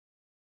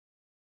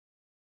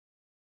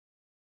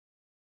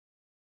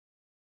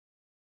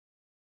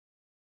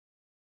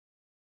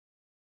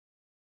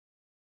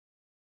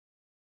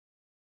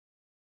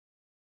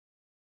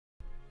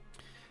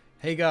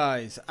Hey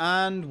guys,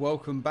 and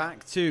welcome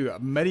back to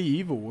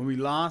MediEvil. When we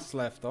last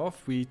left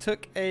off, we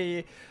took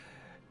a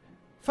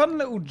fun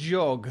little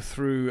jog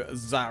through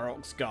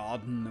Zarok's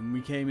garden, and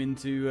we came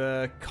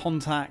into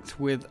contact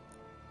with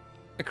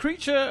a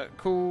creature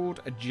called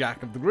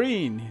Jack of the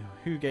Green,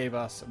 who gave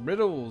us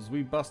riddles.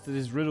 We busted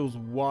his riddles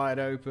wide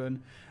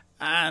open,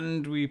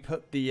 and we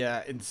put the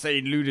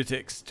insane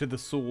lunatics to the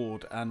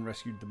sword and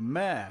rescued the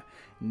mayor.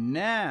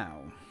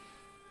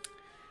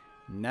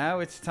 Now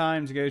it's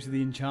time to go to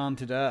the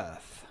Enchanted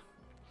Earth.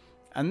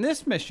 And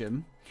this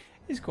mission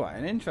is quite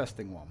an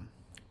interesting one,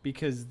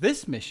 because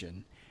this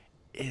mission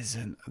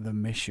isn't the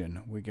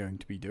mission we're going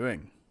to be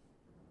doing.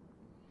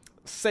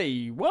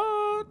 Say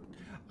what?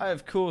 I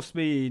of course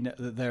mean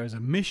that there is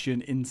a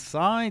mission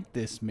inside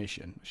this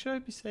mission. Should I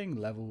be saying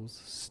levels,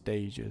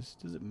 stages?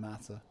 Does it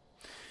matter?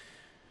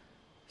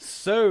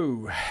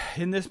 So,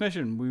 in this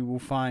mission we will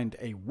find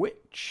a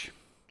witch,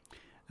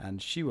 and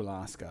she will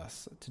ask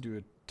us to do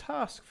a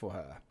task for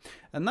her,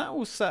 and that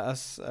will set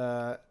us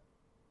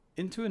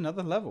into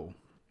another level,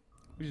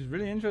 which is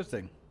really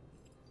interesting.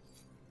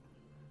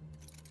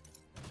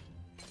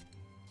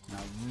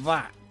 Now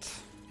that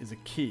is a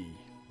key.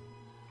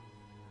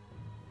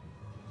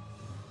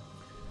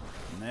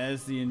 And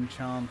there's the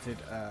Enchanted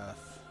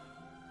Earth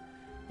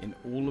in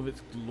all of its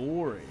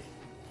glory.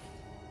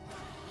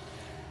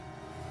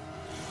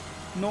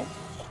 Not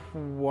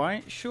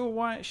quite sure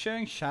why it's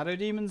showing shadow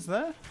demons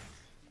there.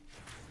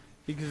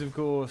 Because of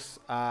course,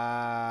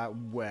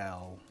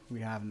 well, we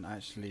haven't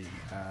actually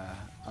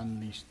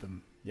unleashed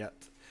them yet.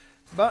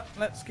 But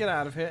let's get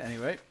out of here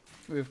anyway.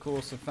 We of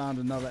course have found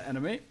another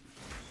enemy.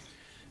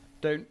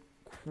 Don't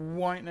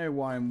quite know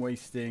why I'm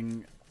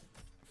wasting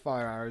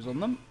fire arrows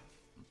on them,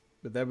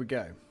 but there we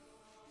go.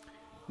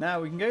 Now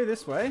we can go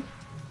this way,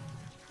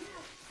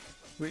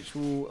 which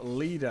will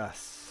lead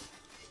us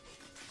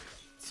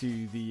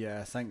to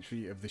the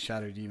Sanctuary of the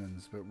Shadow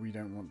Demons, but we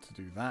don't want to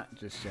do that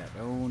just yet.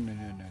 Oh,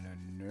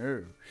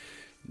 no.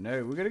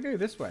 No, we're going to go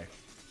this way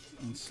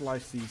and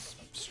slice these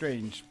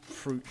strange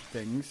fruit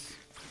things.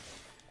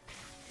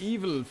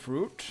 Evil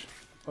fruit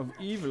of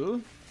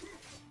evil.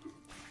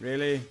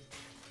 Really?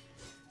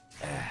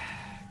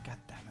 God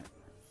damn it.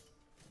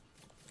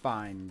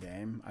 Fine,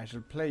 game. I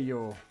shall play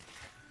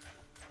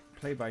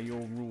by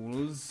your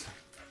rules.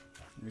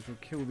 We shall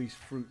kill these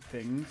fruit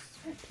things.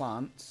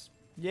 Plants.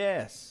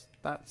 Yes.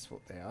 That's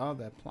what they are,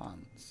 they're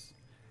plants.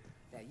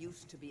 There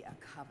used to be a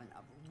coven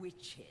of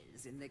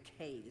witches in the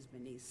caves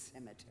beneath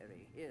Scimitar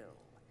Hill.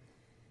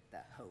 The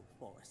whole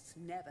forest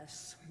never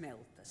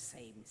smelt the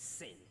same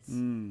since.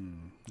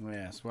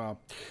 Yes,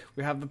 well,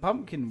 we have the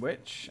Pumpkin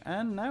Witch,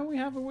 and now we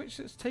have a witch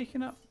that's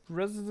taken up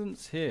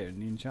residence here in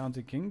the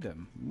Enchanted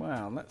Kingdom.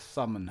 Well, let's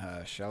summon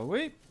her, shall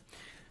we?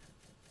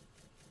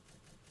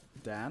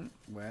 Dan,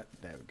 there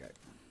we go.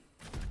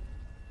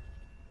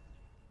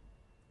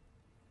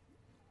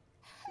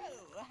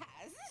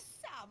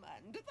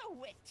 The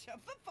witch of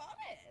the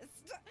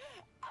forest.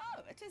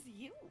 Oh, it is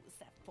you,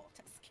 Sir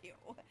Fortescue.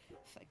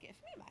 Forgive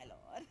me, my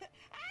lord.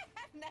 I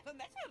have never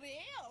met a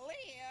real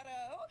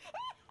hero.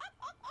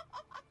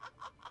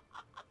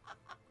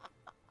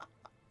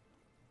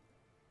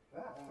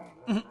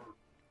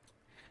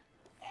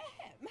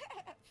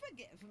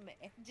 Forgive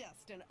me,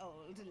 just an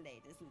old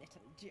lady's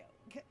little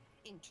joke.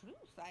 In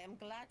truth, I am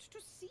glad to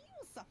see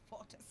you, Sir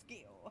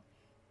Fortescue.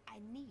 I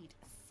need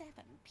 7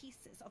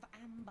 pieces of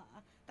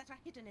amber that are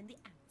hidden in the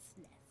ant's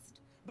nest.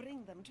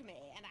 Bring them to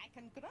me, and I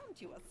can grant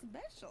you a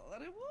special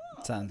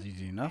reward. Sounds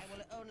easy enough. I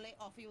will only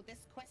offer you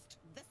this quest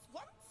this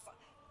once.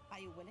 Are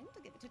you willing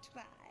to give it a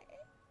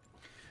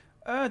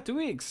try? Do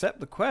we accept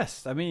the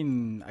quest? I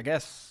mean, I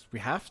guess we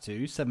have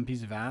to. 7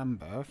 pieces of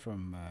amber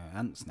from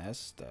Ant's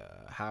Nest.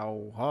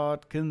 How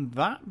hard can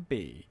that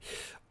be?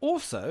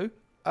 Also,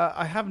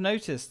 I have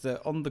noticed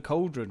that on the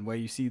cauldron where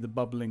you see the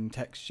bubbling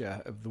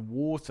texture of the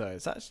water,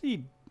 it's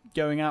actually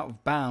going out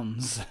of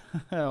bounds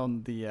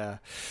on the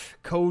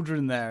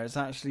cauldron there. It's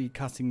actually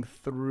cutting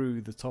through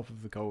the top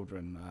of the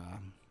cauldron.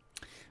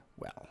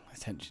 Well,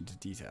 attention to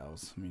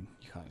details. I mean,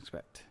 you can't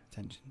expect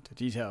attention to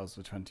details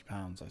for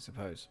 £20, I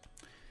suppose.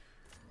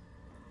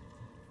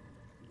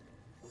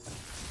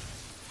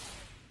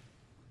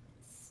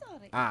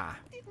 Sorry.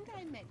 Didn't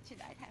I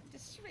mention I'd have to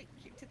shrink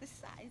you to the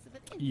size of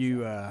an insect?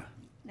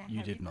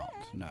 You did not,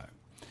 no.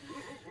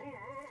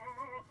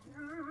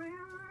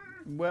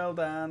 Well,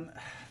 Dan,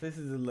 this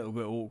is a little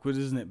bit awkward,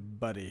 isn't it,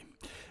 buddy?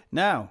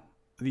 Now,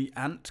 the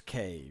ant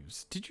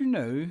caves. Did you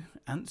know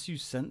ants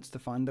use sense to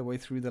find their way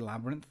through the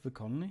labyrinth of the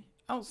colony?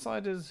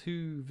 Outsiders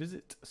who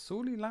visit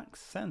sorely lack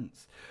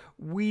sense.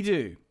 We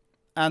do.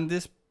 And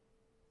this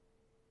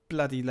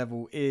bloody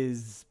level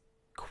is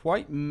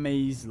quite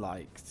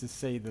maze-like, to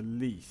say the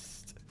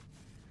least.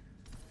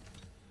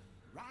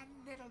 Run,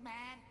 little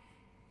man.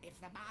 If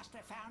the master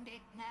found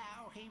it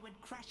now, he would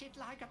crush it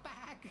like a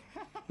bag.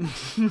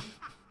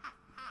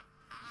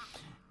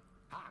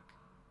 Hark!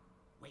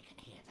 We can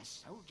hear the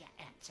soldier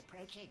ants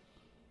approaching.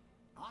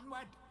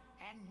 Onward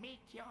and meet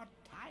your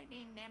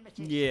tiny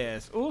nemesis.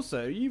 Yes.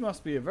 Also, you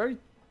must be a very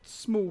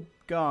small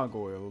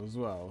gargoyle as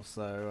well.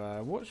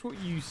 So watch what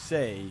you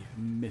say,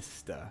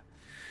 mister.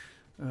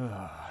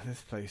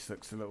 This place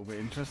looks a little bit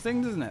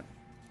interesting, doesn't it?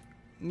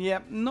 Yeah,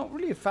 not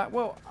really a fan.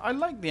 Well, I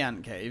like the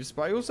ant caves,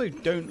 but I also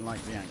don't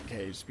like the ant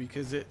caves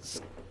because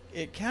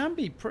it can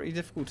be pretty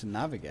difficult to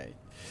navigate.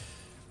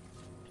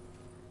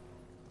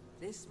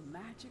 This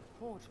magic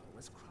portal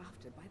was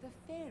crafted by the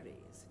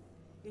fairies.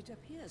 It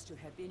appears to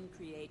have been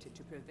created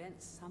to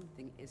prevent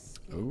something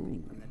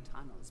escaping from the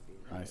tunnels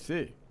below. I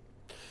see.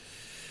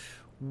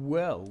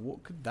 Well,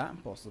 what could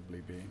that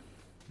possibly be?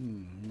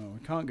 No, we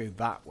can't go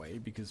that way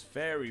because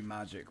fairy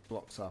magic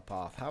blocks our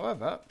path.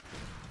 However,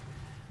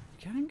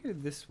 we can go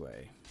this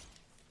way.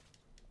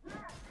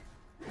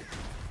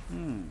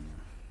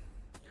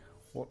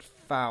 What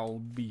foul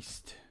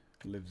beast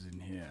lives in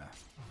here?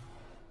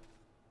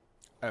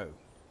 Oh.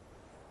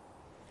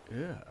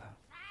 Yeah.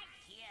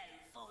 Thank you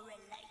for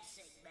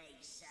releasing me,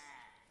 sir.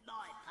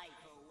 My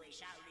people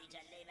wish only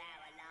to live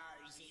our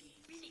lives in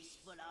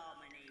blissful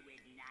harmony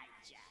with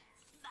nature.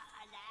 But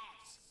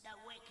alas, the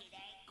wicked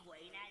Egg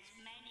Queen has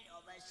many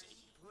of us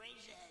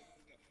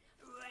imprisoned.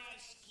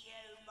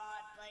 Rescue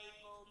my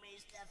people,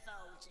 Mr.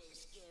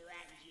 Fortescue,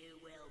 and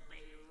you will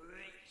be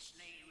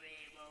richly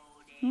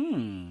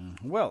rewarded.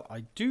 Well,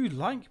 I do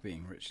like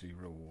being richly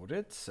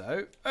rewarded,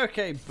 so...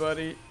 Okay,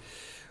 buddy.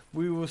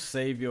 We will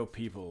save your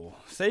people.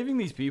 Saving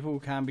these people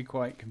can be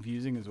quite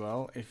confusing as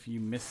well if you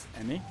miss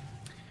any.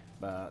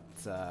 But,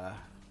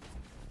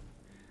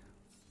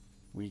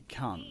 we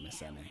can't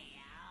miss any.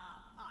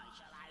 I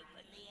shall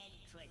open the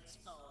entrance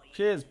for you.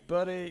 Cheers,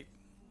 buddy.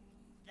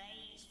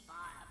 These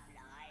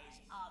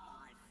fireflies are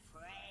my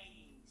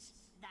friends.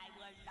 They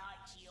will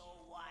light your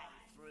way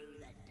through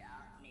the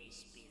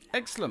darkness below.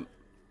 Excellent.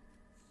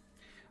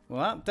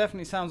 Well, that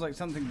definitely sounds like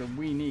something that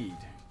we need.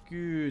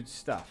 Good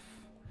stuff.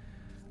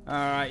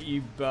 Alright,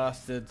 you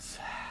bastards.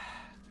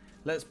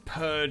 Let's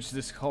purge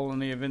this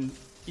colony of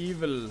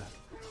evil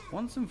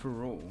once and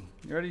for all.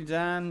 You ready,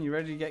 Dan? You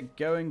ready to get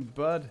going,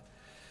 bud?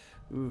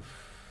 Oof.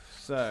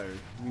 So,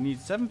 we need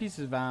 7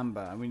 pieces of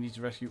amber, and we need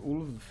to rescue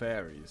all of the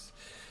fairies.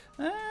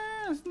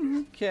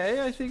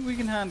 Okay, I think we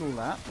can handle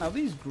that. Now,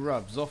 these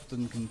grubs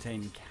often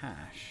contain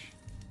cash.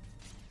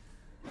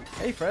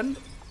 Hey, friend.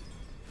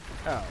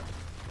 Oh.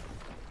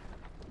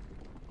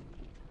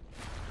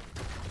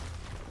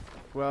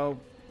 Well,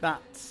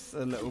 that's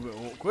a little bit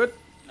awkward.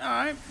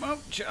 Alright, well,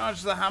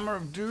 charge the hammer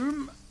of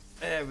doom.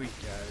 There we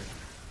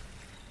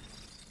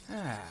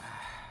go.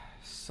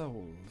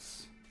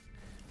 Souls.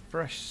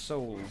 Fresh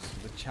souls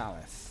for the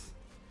chalice.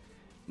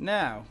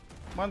 Now,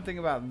 one thing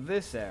about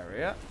this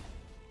area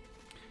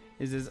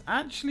is there's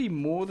actually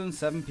more than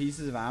 7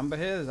 pieces of amber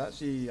here. There's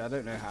actually, I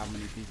don't know how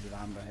many pieces of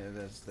amber here.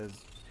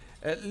 There's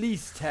at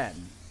least 10,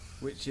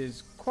 which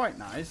is quite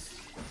nice.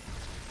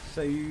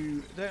 So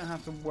you don't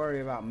have to worry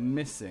about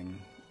missing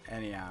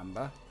any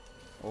amber.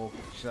 Or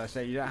should I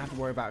say, you don't have to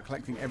worry about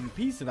collecting every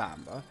piece of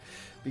amber,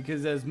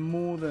 because there's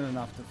more than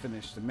enough to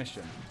finish the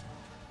mission.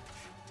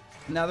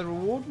 Now, the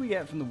reward we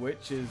get from the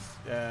witch is,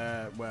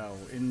 well,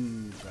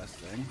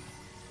 interesting,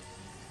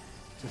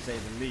 to say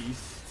the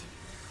least.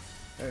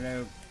 I don't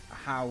know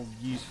how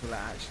useful it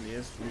actually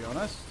is, to be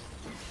honest.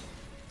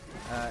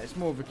 It's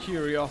more of a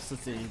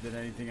curiosity than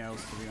anything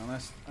else, to be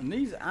honest. And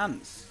these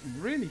ants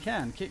really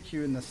can kick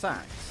you in the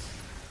sacks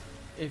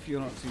if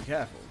you're not too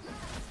careful.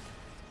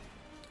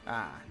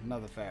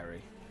 Another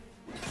fairy.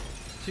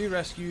 2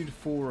 rescued,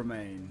 4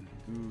 remain.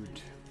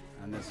 Good.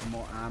 And there's some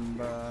more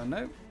amber.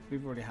 Nope,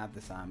 we've already had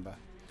this amber.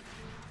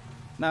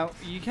 Now,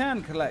 you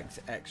can collect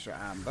extra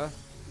amber.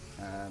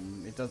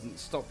 It doesn't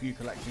stop you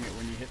collecting it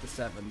when you hit the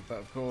 7, but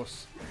of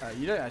course,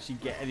 you don't actually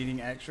get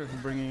anything extra for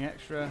bringing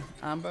extra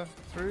amber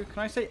through. Can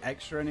I say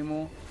extra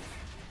anymore?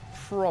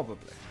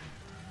 Probably.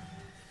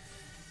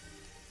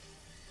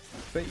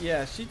 But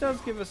yeah, she does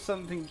give us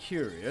something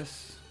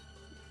curious.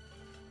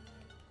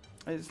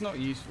 It's not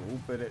useful,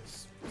 but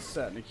it's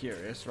certainly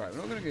curious. Right, we're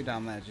not going to go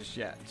down there just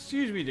yet.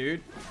 Excuse me,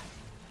 dude.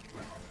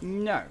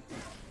 No.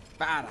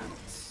 Bad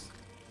ants.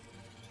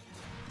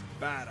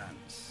 Bad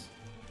ants.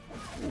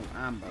 Ooh,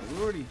 amber.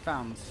 We already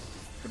found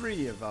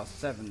 3 of our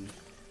 7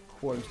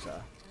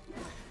 quota.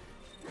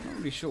 Not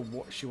really sure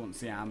what she wants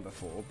the amber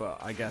for,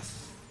 but I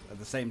guess at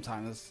the same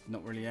time, that's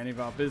not really any of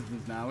our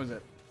business now, is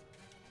it?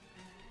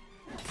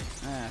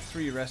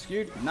 3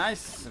 rescued.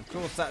 Nice. Of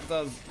course, that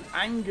does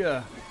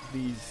anger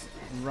these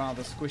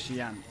rather squishy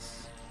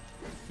ants.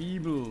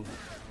 Feeble,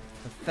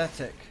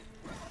 pathetic,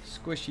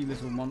 squishy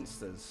little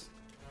monsters.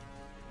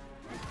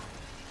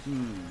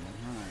 Alright,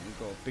 we've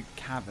got a big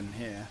cavern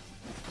here.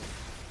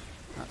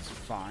 That's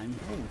fine.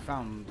 Oh, we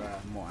found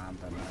more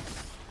amber.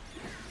 Nice.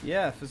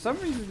 Yeah, for some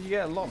reason you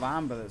get a lot of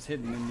amber that's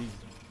hidden in these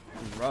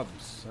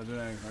grubs. I don't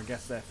know. I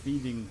guess they're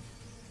feeding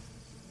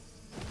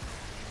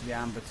the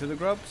amber to the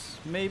grubs,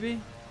 maybe?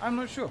 I'm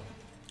not sure.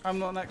 I'm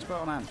not an expert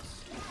on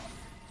ants.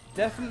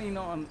 Definitely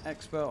not an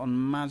expert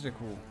on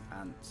magical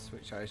ants,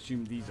 which I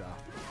assume these are.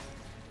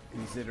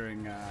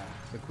 Considering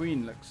the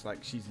queen looks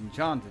like she's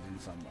enchanted in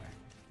some way.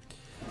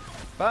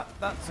 But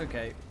that's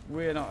okay.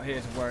 We're not here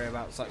to worry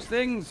about such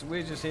things.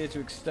 We're just here to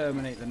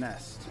exterminate the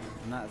nest.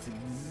 And that's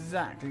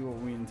exactly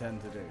what we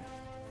intend to do.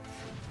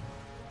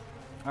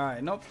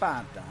 Alright, not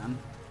bad, Dan.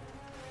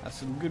 That's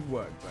some good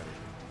work, buddy.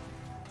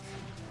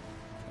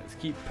 Let's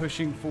keep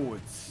pushing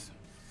forwards.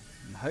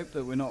 And hope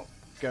that we're not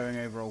going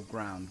over old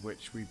ground,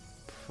 which we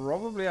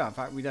probably are. In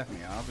fact, we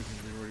definitely are, because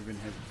we've already been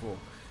here before.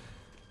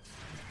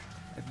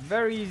 It's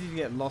very easy to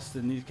get lost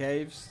in these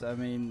caves. I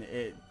mean,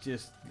 it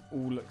just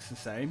all looks the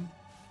same.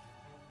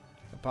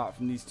 Apart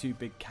from these two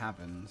big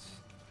caverns.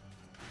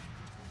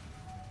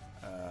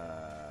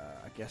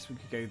 I guess we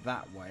could go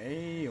that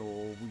way,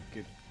 or we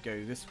could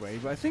go this way.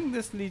 But I think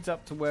this leads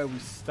up to where we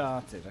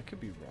started. I could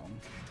be wrong.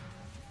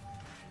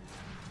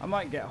 I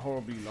might get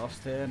horribly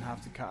lost here and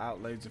have to cut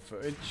out loads of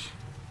footage.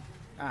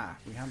 Ah,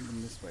 we haven't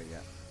been this way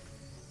yet.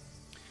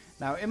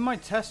 Now, in my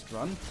test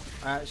run,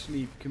 I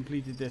actually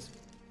completed this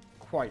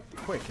quite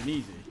quick and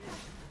easy.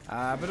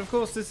 But of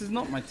course, this is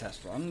not my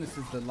test run. This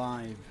is the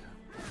live,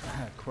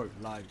 quote,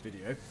 live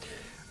video.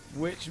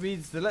 Which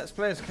means the Let's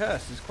Player's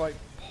Curse is quite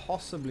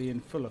possibly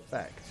in full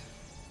effect.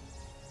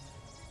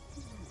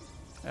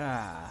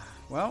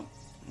 Well,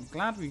 I'm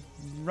glad we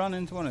run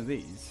into one of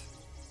these.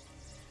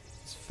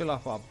 Let's fill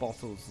up our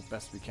bottles as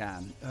best we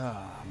can.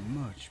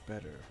 Much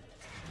better.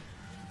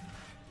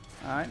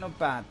 Alright, not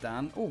bad,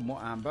 Dan. Oh,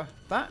 more amber.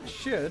 That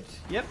should...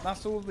 Yep,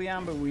 that's all the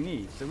amber we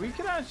need. So we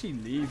can actually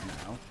leave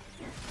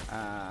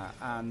now.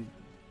 And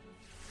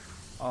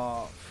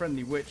our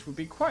friendly witch would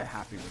be quite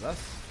happy with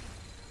us.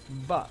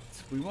 But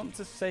we want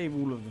to save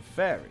all of the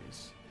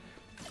fairies.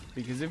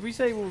 Because if we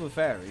save all the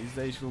fairies,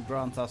 they shall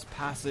grant us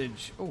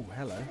passage... Oh,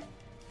 hello.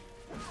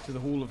 To the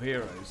Hall of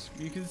Heroes.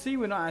 You can see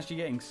we're not actually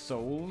getting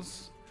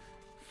souls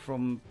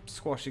from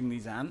squashing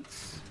these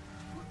ants.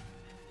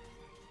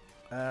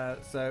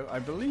 So I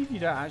believe you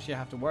don't actually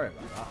have to worry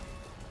about that.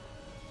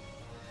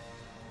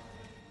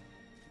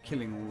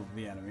 Killing all of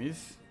the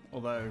enemies.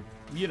 Although,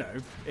 you know,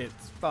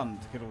 it's fun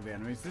to kill all the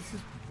enemies. This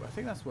is, I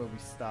think that's where we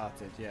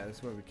started. Yeah, this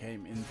is where we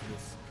came into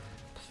this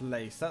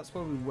place. That's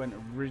where we went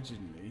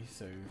originally,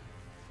 so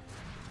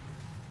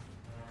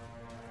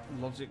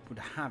logic would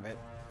have it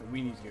that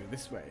we need to go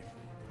this way.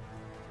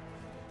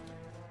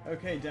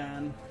 Okay,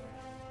 Dan.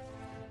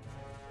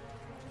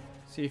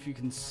 See if you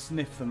can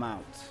sniff them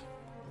out.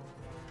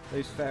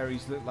 Those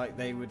fairies look like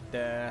they would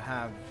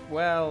have,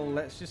 well,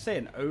 let's just say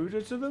an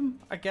odour to them,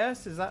 I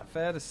guess. Is that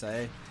fair to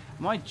say?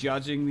 Am I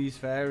judging these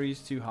fairies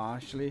too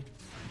harshly?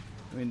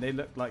 I mean, they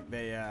look like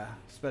they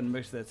spend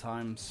most of their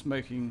time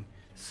smoking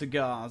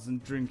cigars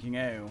and drinking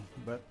ale,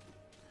 but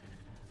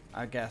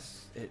I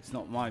guess it's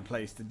not my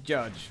place to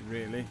judge,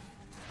 really.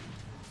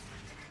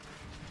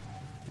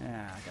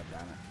 Yeah,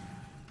 goddammit.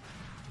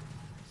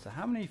 So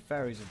how many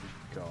fairies have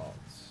we got?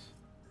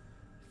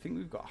 I think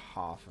we've got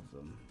half of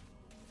them.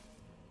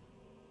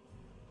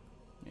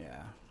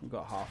 Yeah, we've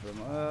got half of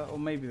them. Or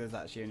maybe there's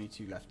actually only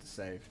 2 left to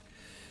save.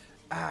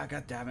 Ah,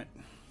 god damn it.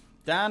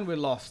 Dan, we're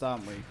lost,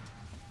 aren't we?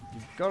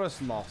 You've got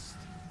us lost.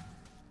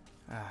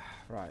 Ah,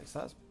 right, so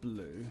that's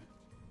blue.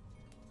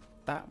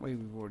 That way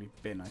we've already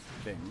been, I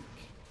think.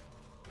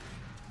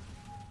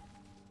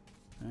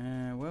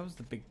 Where was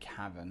the big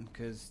cavern?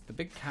 Because the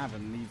big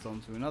cavern leads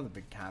on to another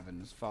big cavern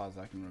as far as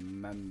I can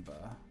remember.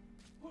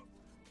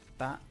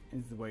 That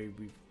is the way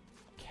we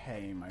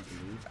came, I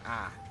believe.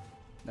 Ah,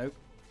 nope.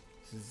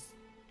 This is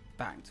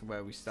back to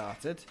where we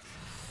started.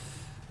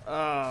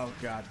 Oh,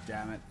 god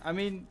damn it. I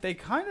mean, they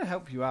kind of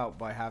help you out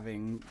by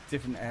having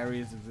different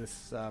areas of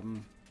this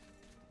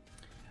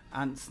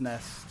ant's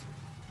nest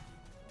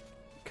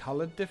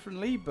coloured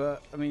differently,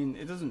 but, I mean,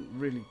 it doesn't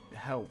really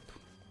help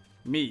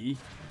me.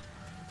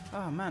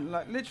 Oh, man,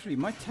 like, literally,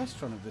 my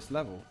test run of this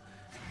level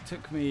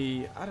took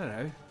me, I don't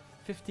know,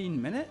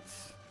 15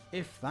 minutes,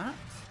 if that.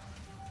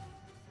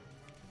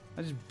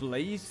 I just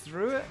blazed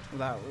through it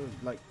without,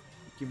 like,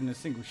 giving a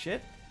single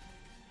shit.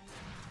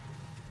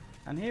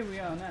 And here we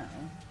are now.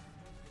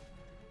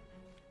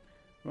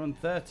 We're on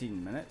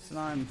 13 minutes and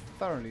I'm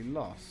thoroughly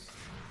lost.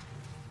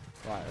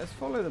 Right, let's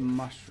follow the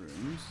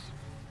mushrooms.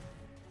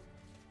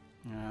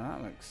 Yeah,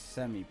 that looks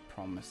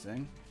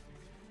semi-promising.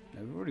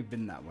 No, we've already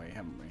been that way,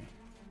 haven't we?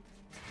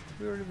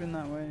 Have we already been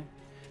that way?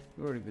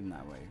 We've already been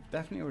that way.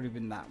 Definitely already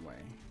been that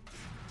way.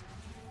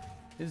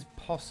 It is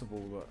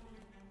possible that...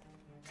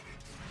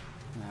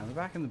 Now, we're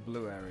back in the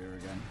blue area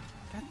again.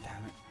 God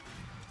damn it.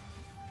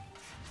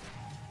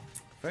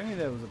 If only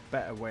there was a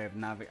better way of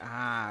navigating.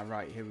 Ah,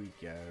 right, here we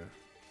go.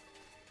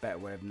 Better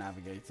way of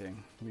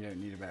navigating. We don't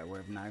need a better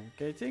way of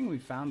navigating. We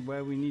found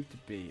where we need to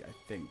be, I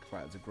think.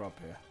 Right, there's a grub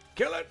here.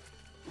 Kill it!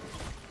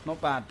 Not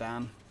bad,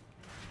 Dan.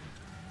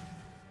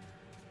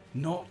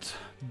 Not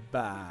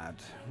bad.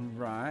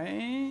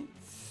 Right.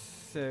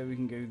 So we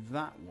can go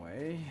that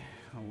way.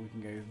 Or we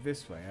can go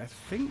this way. I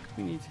think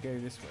we need to go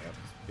this way up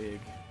this big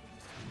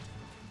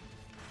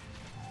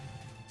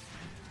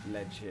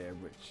ledge here,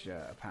 which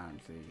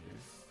apparently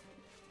is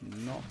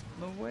not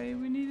the way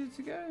we needed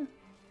to go.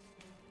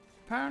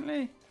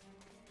 Apparently.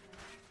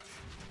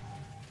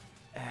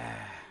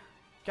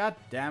 God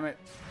damn it.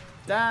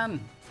 Dan,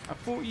 I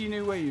thought you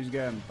knew where you was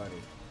going,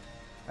 buddy.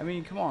 I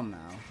mean, come on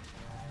now.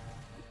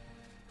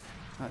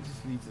 That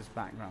just leads us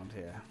back round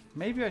here.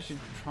 Maybe I should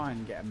try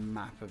and get a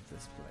map of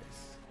this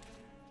place.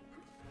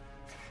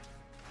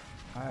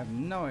 I have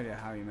no idea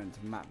how you're meant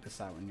to map this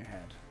out in your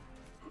head.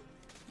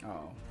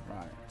 Oh,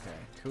 right, okay,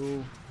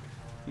 cool.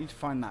 Need to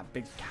find that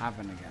big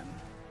cavern again.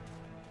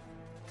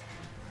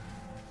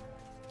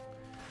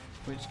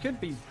 Which could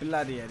be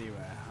bloody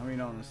anywhere. I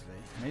mean, honestly.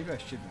 Maybe I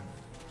should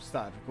have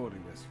started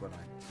recording this when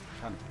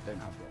I kind of don't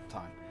have a lot of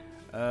time.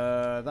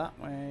 That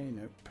way,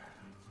 nope.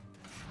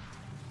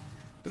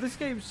 But this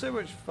game's so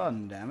much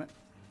fun, damn it.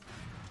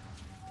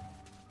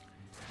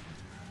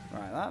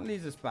 Right, that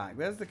leads us back.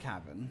 There's the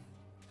cavern.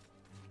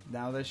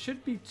 Now, there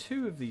should be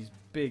 2 of these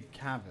big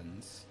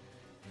caverns.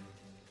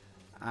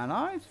 And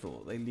I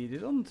thought they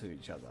leaded onto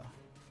each other.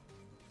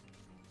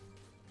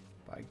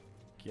 But I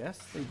guess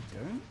they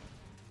don't.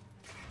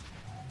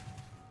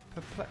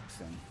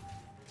 Perplexing.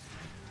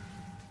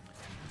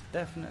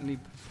 Definitely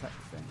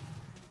perplexing.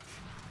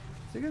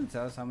 Is it going to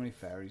tell us how many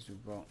fairies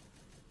we've got?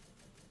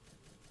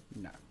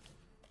 No.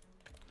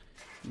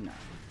 No.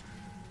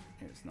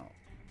 It's not.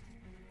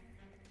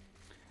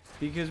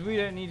 Because we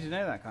don't need to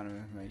know that kind of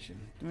information.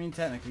 I mean,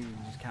 technically, we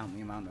can just count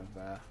the amount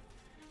of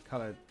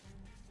coloured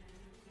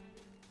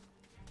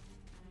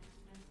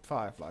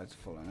fireflies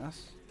following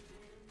us.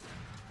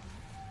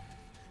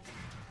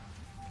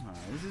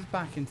 Alright, this is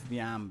back into the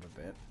amber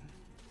bit.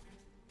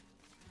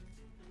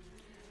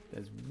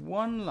 There's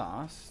one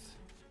last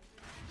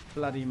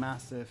bloody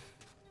massive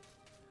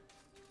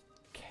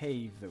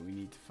cave that we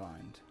need to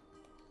find.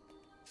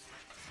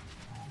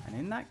 And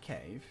in that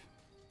cave,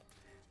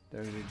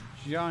 there is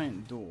a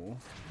giant door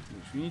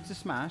which we need to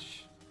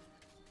smash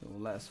that will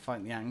let us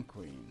fight the Ant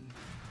Queen.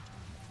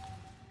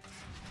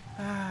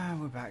 Ah,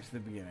 we're back to the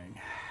beginning.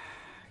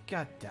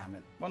 God damn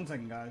it. 1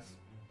 second, guys.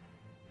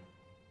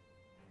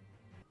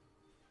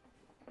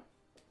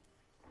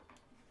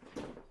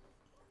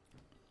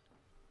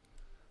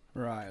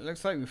 Right,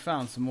 looks like we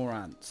found some more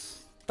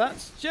ants.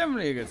 That's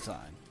generally a good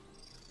sign.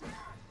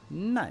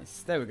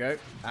 Nice, there we go.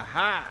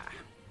 Aha!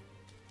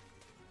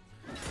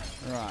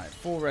 Right,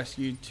 4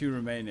 rescued, 2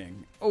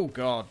 remaining. Oh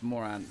god,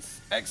 more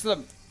ants.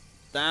 Excellent!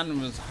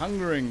 Dan was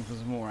hungering for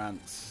some more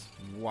ants.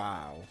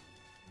 Wow.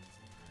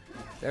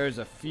 There's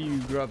a few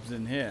grubs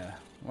in here.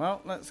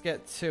 Well, let's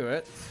get to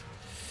it.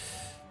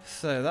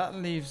 So that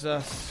leaves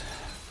us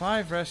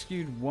 5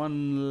 rescued,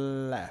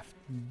 1 left.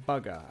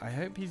 Bugger. I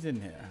hope he's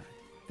in here.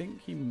 I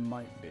think he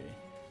might be.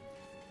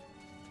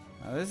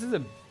 Now, this is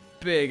a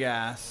big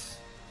ass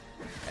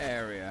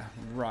area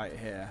right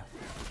here.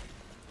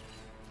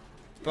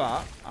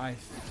 But I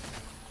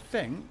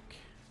think...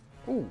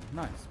 Oh,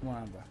 nice. More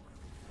amber.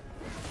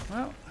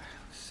 Well,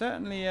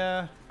 certainly...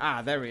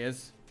 there he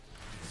is.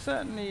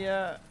 Certainly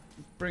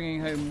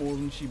bringing home more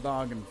than she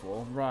bargained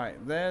for. Right,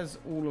 there's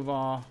all of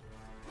our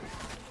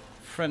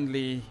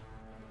friendly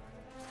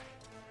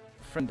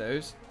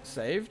friendos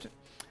saved.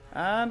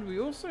 And we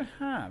also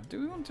have... Do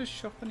we want to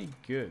shop any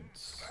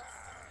goods?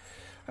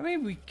 I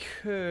mean, we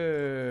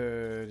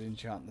could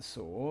enchant the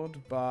sword,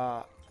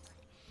 but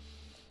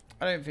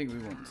I don't think we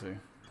want to.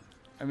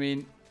 I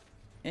mean,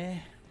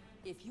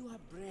 If you are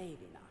brave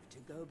enough to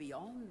go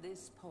beyond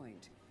this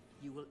point,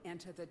 you will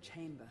enter the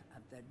chamber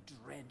of the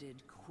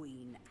dreaded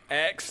Queen.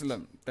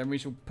 Excellent. Then we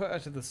shall put her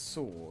to the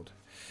sword.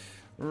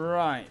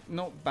 Right,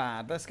 not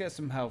bad. Let's get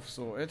some health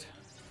sorted.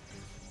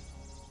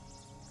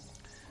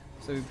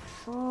 So we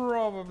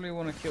probably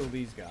want to kill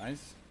these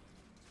guys.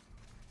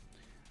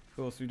 Of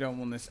course, we don't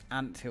want this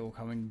anthill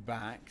coming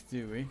back,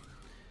 do we?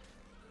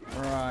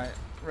 Right,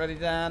 ready,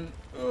 Dan?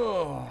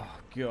 Oh,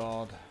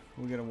 God.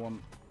 We're going to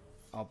want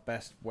our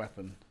best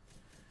weapon.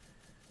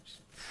 Which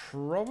is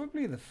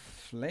probably the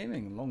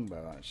flaming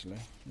longbow, actually.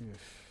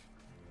 Oof.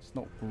 It's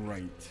not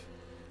great.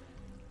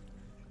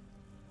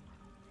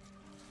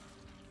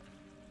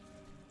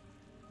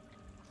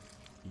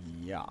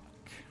 Yuck.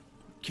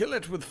 Kill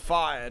it with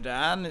fire,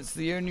 Dan. It's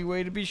the only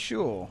way to be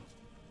sure.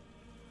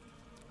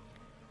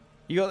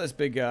 You got this,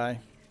 big guy.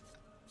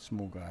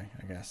 Small guy,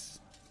 I guess.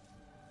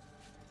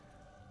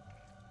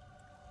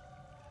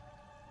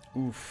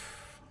 Oof.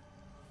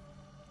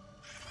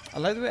 I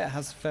like the way it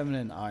has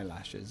feminine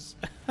eyelashes.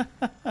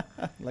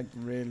 Like,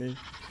 really?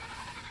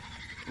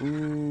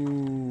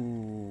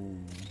 Ooh.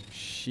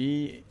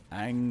 She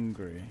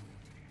angry.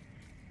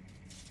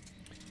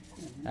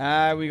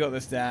 Ah, we got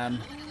this, Dan.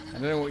 I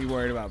don't know what you're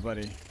worried about,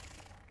 buddy.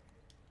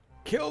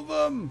 Kill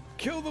them!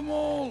 Kill them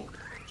all!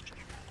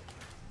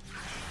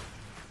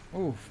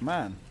 Oof,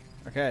 man.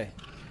 Okay.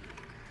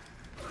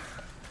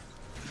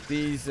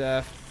 These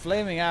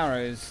flaming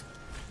arrows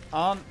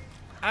aren't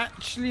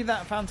actually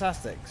that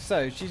fantastic.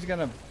 So she's going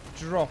to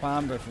drop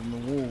amber from the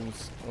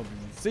walls or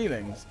the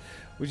ceilings,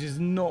 which is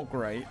not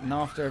great. And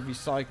after every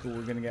cycle,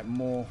 we're going to get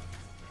more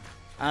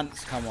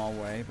ants come our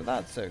way, but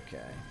that's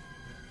okay.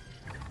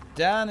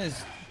 Dan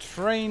is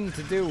trained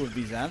to deal with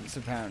these ants,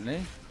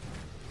 apparently.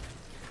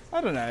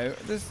 I don't know.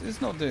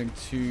 It's not doing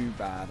too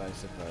bad, I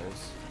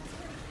suppose.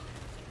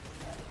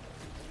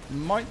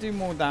 Might do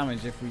more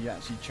damage if we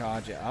actually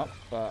charge it up,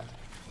 but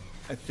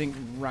I think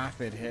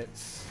rapid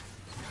hits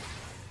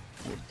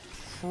would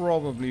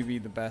probably be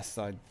the best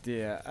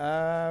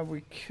idea.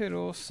 We could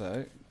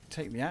also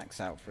take the axe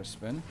out for a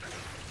spin,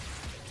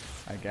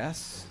 I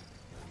guess.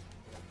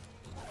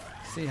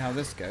 See how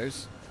this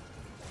goes.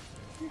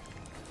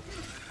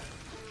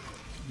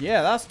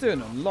 Yeah, that's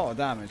doing a lot of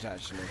damage,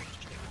 actually.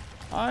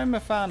 I'm a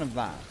fan of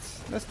that.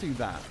 Let's do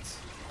that.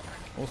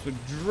 Also,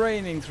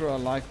 draining through our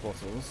life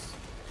bottles.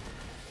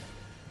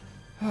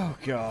 Oh,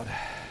 God.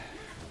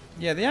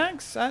 Yeah, the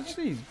axe,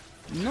 actually,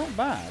 not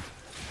bad.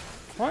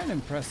 Quite an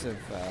impressive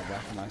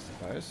weapon, I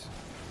suppose.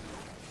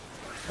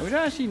 And we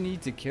don't actually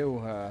need to kill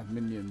her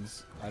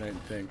minions, I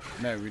don't think.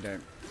 No, we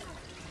don't.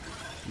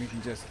 We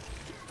can just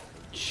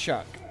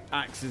chuck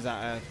axes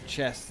at her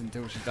chest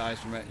until she dies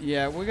from it.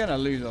 Yeah, we're going to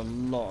lose a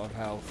lot of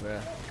health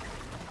here.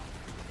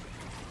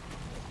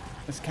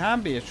 This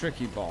can be a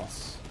tricky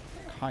boss.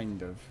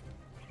 Kind of.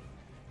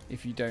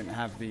 If you don't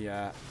have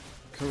the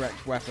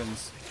correct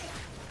weapons.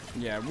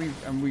 Yeah, we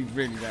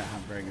really don't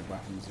have very good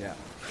weapons yet.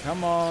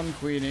 Come on,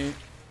 Queenie.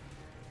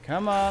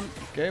 Come on,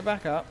 go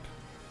back up.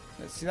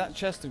 Let's see that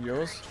chest of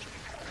yours.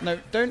 No,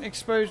 don't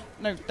expose...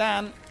 No,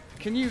 Dan,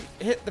 can you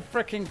hit the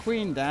frickin'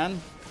 queen, Dan?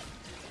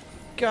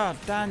 God,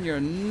 Dan, you're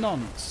a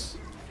nonce.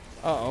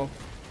 Uh-oh.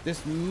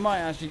 This might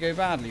actually go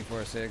badly for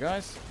us here,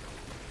 guys.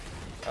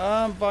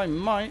 By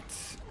might.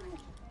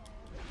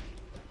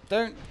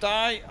 Don't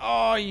die.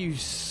 Oh, you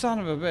son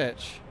of a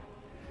bitch.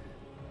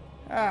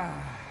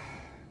 Ah.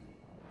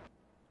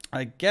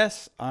 I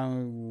guess I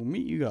will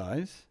meet you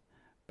guys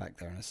back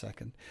there in a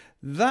second.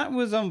 That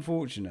was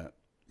unfortunate.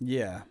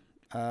 Yeah.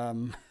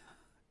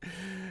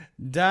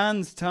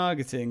 Dan's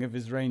targeting of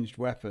his ranged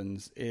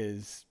weapons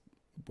is,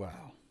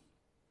 well,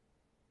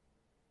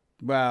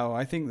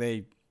 I think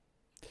they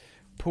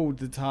pulled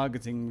the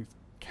targeting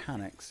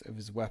mechanics of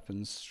his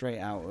weapons straight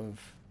out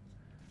of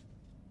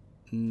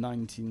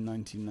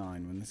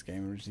 1999 when this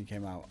game originally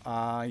came out.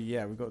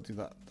 Yeah, we got to do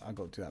that. I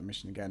got to do that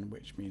mission again,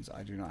 which means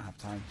I do not have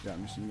time to do that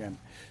mission again.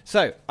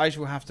 So I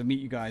shall have to meet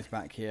you guys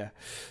back here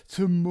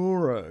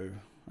tomorrow.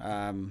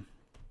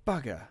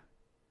 Bugger.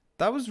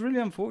 That was really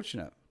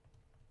unfortunate.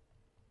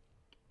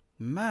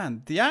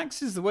 Man, the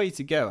axe is the way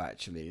to go,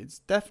 actually. It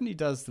definitely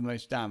does the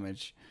most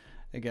damage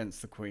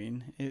against the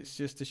queen. It's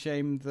just a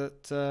shame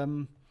that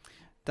Dan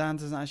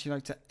doesn't actually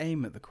like to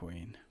aim at the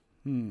queen.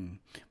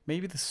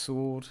 Maybe the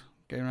sword.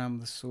 Go around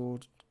with the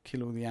sword,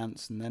 kill all the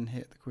ants, and then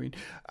hit the queen.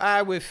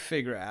 We'll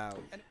figure it out.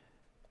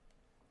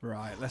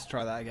 Right, let's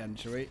try that again,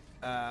 shall we?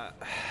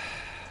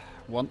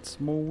 Once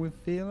more with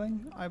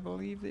feeling, I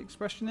believe the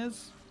expression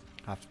is.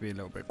 Have to be a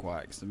little bit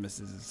quiet because the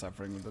missus is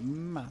suffering with a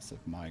massive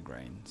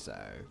migraine, so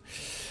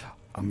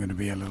I'm going to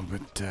be a little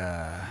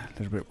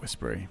bit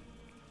whispery.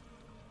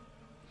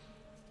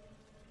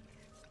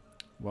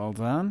 Well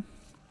done.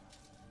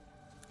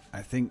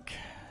 I think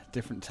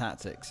different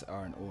tactics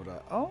are in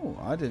order. Oh,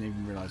 I didn't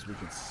even realize we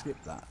could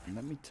skip that.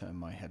 Let me turn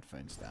my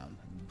headphones down.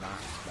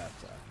 That's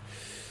better.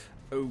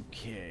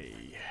 Okay.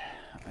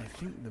 I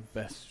think the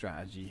best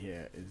strategy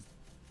here is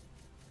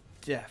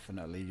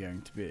definitely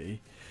going to be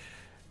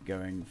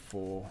going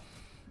for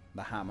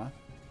the hammer,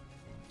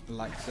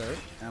 like so,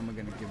 and we're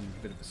going to give him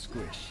a bit of a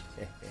squish.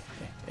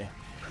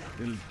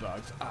 Little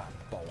bugs. Ah,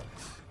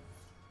 bollocks.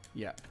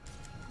 Yeah.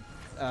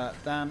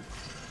 Dan,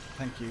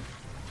 thank you.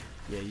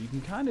 Yeah, you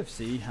can kind of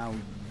see how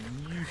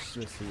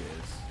useless he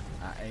is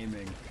at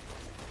aiming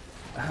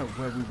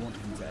where we want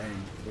him to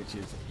aim, which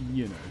is,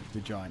 you know, the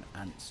giant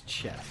ant's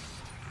chest.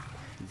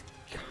 He's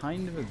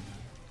kind of a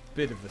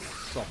bit of a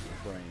soft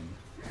brain,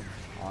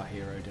 our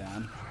hero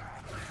Dan.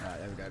 Right,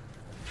 there we go.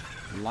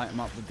 Light him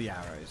up with the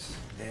arrows.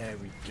 There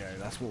we go.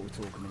 That's what we're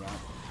talking about.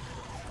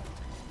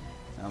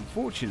 Now,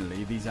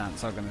 unfortunately, these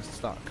ants are going to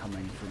start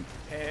coming from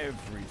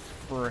every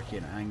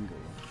frickin' angle.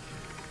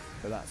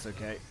 But that's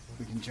okay.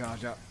 We can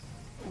charge up.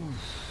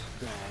 Oof,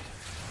 God.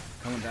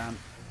 Come on down.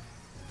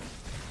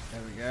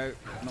 There we go.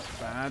 Not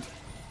bad.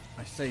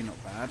 I say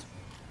not bad.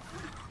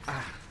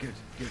 Ah, good,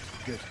 good,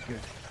 good, good.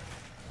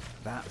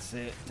 That's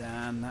it,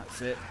 Dan.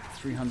 That's it.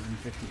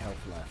 350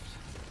 health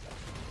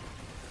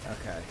left.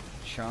 Okay.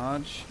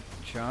 Charge.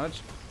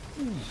 Charge.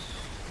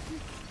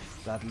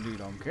 Oof. That'll do,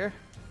 Donker.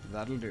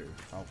 That'll do.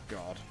 Oh,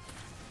 God.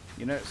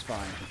 You know, it's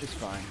fine. It's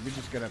fine. We're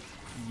just going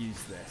to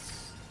use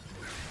this.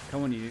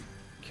 Come on, you.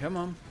 Come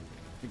on.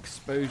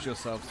 Expose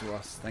yourself to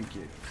us. Thank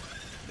you.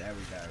 There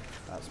we go.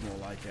 That's more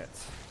like it.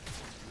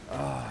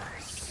 Oh,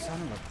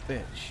 son of a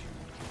bitch.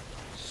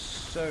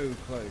 So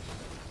close.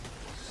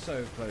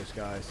 So close,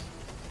 guys.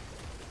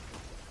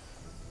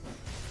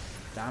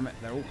 Damn it,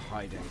 they're all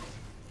hiding.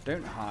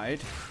 Don't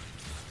hide.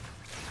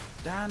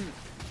 Dan,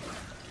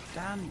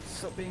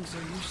 stop being so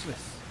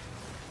useless.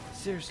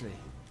 Seriously.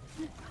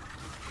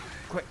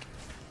 Quick.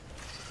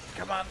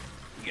 Come on.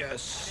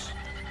 Yes.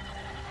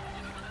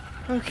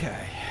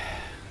 Okay.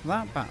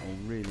 That battle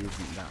really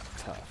isn't that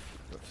tough,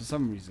 but for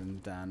some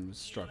reason Dan was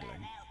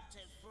struggling.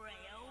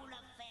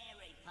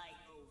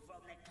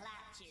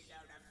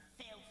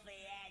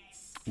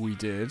 We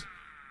did.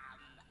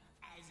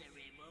 As a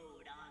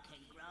reward, I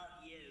can grant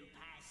you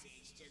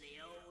passage to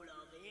the Hall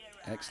of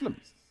Heroes.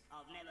 Excellent.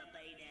 I've never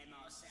been there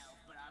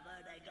myself, but I've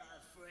heard they got a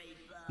free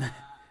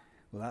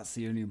Well, that's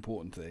the only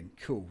important thing.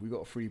 Cool, we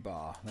got a free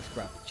bar. Let's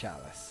grab the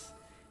chalice.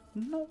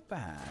 Not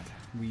bad.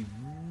 We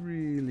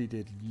really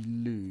did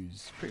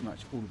lose pretty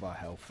much all of our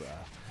health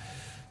there.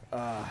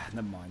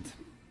 Never mind.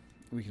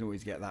 We can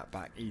always get that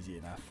back easy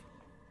enough.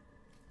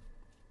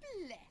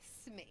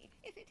 Bless me,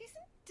 if it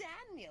isn't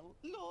Daniel,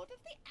 Lord of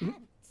the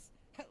Ants.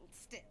 Hold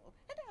still,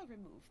 and I'll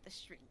remove the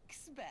shrink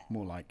spell.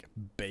 More like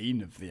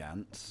Bane of the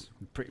Ants.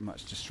 We pretty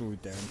much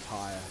destroyed their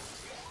entire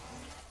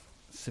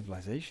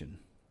civilization.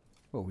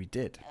 Well, we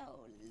did. Oh,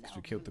 Because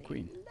we killed the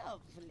queen.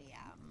 Lovely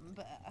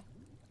Amber.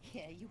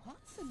 Here you are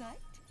tonight.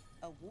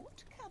 A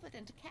wart-covered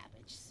and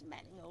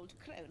cabbage-smelling old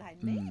crone I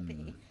may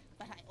be,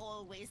 but I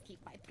always keep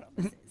my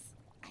promises.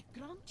 I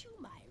grant you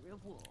my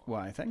reward.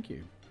 Why, thank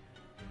you.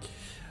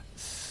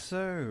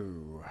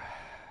 So,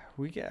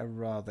 we get a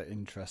rather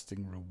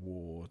interesting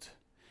reward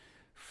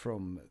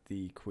from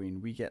the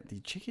queen. We get the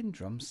chicken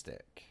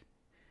drumstick.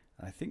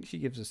 I think she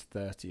gives us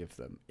 30 of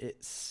them.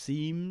 It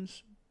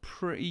seems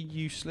pretty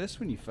useless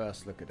when you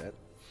first look at it.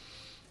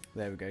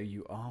 There we go.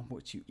 You are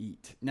what you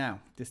eat. Now,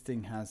 this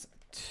thing has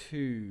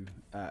two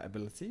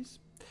abilities.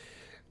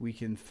 We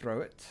can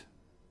throw it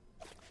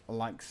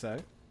like so,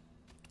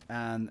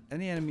 and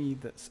any enemy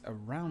that's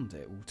around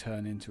it will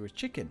turn into a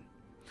chicken,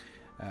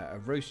 a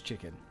roast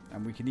chicken,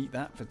 and we can eat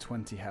that for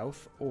 20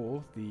 health.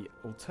 Or the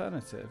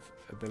alternative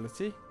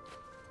ability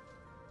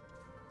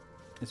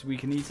is we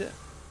can eat it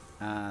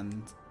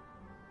and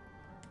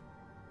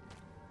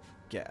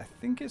get, I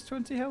think it's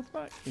 20 health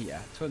back.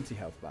 Yeah, 20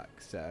 health back.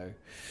 So,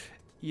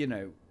 you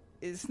know,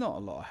 it's not a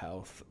lot of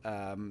health,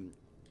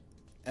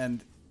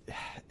 and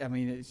I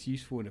mean, it's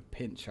useful in a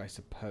pinch, I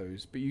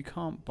suppose, but you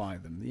can't buy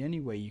them. The only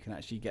way you can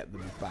actually get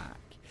them back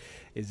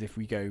is if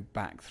we go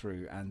back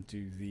through and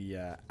do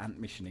the ant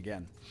mission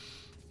again.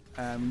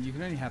 You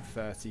can only have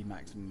 30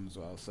 maximum as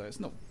well, so it's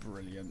not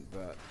brilliant,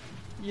 but,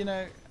 you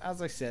know,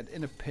 as I said,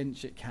 in a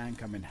pinch it can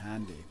come in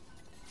handy.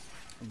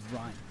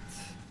 Right.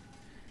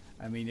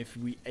 I mean, if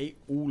we ate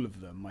all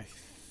of them, I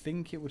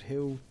think it would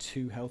heal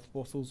 2 health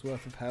bottles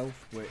worth of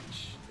health,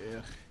 which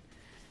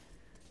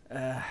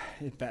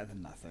is better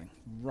than nothing.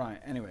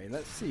 Right, anyway,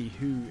 let's see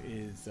who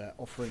is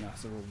offering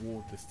us a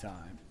reward this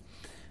time.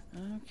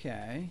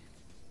 Okay.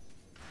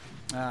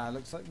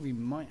 Looks like we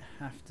might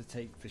have to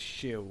take the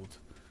shield.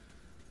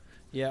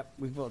 Yep,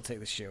 we've got to take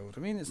the shield. I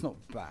mean, it's not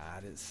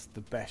bad. It's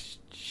the best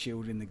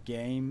shield in the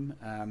game.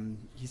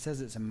 He says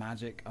it's a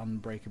magic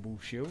unbreakable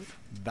shield.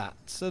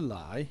 That's a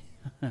lie.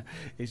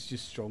 It's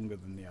just stronger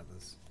than the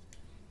others.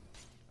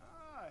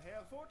 Ah,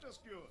 Herr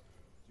Fortescue.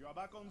 You are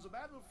back on the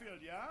battlefield,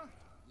 yeah?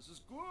 This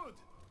is good.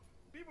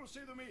 People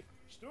say to me,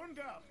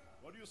 Stungard,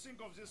 what do you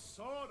think of this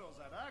sword or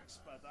that axe?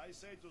 But I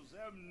say to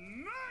them,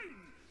 nein!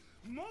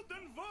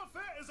 Modern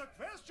warfare is a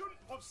question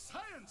of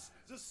science.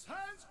 The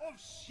science of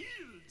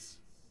shields.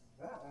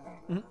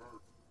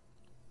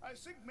 I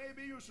think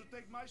maybe you should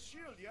take my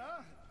shield,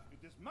 yeah?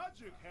 It is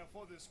magic, Herr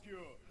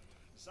Fortescue.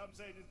 Some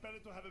say it is better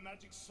to have a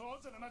magic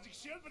sword than a magic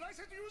shield, but I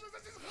say to use it,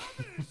 this is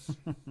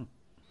rubbish!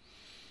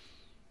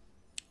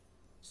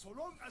 So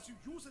long as you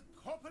use it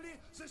properly,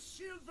 the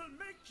shield will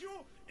make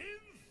you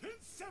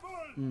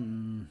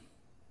invincible!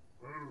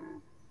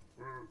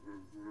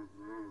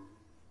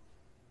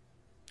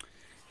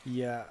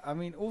 Yeah, I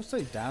mean,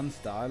 also Dan's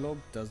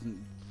dialogue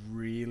doesn't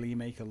really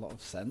make a lot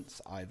of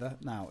sense either.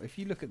 Now, if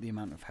you look at the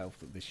amount of health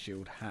that this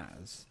shield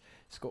has,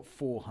 it's got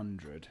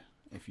 400.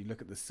 If you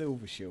look at the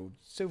silver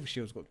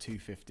shield's got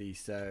 250,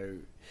 so,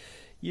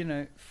 you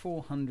know,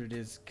 400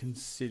 is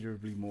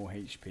considerably more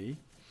HP,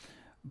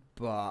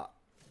 but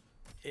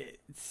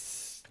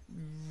it's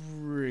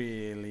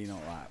really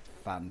not that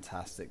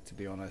fantastic, to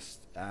be honest.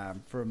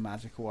 For a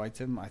magical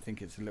item, I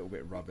think it's a little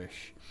bit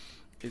rubbish.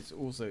 It's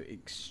also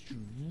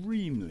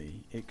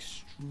extremely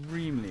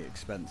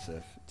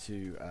expensive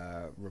to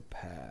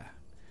repair.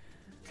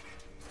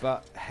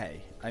 But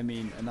hey, I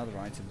mean, another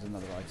item's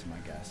another item, I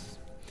guess.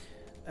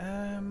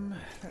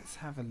 Let's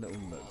have a little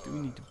look. Do we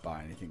need to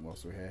buy anything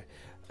whilst we're here?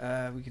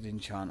 We could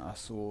enchant our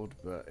sword,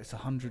 but it's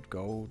 100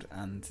 gold,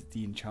 and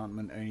the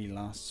enchantment only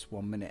lasts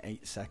 1 minute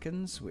 8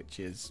 seconds, which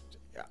is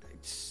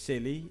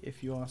silly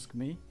if you ask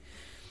me.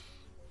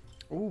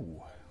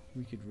 Oh,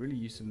 we could really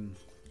use some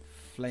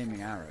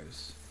flaming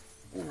arrows.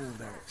 Oh,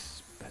 they're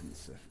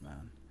expensive,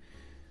 man.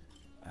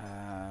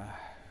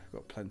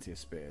 Got plenty of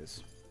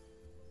spears.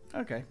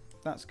 Okay,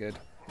 that's good.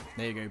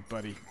 There you go,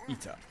 buddy.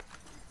 Eat up.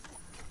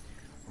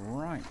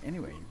 Right,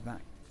 anyway,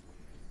 that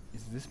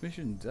is this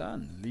mission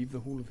done. Leave the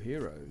Hall of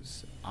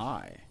Heroes.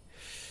 Aye.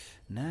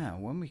 Now,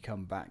 when we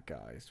come back,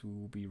 guys, we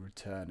will be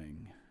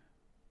returning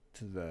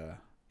to the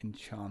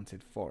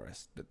Enchanted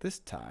Forest. But this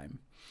time,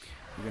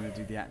 we're going to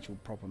do the actual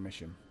proper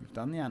mission. We've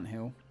done the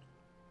anthill.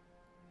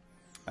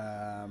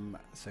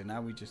 So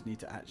now we just need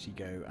to actually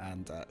go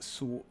and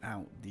sort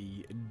out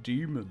the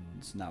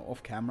demons. Now,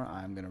 off camera,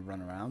 I am going to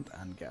run around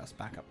and get us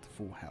back up to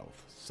full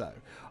health. So,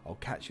 I'll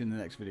catch you in the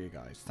next video,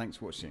 guys. Thanks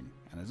for watching,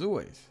 and as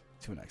always,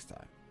 till next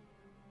time.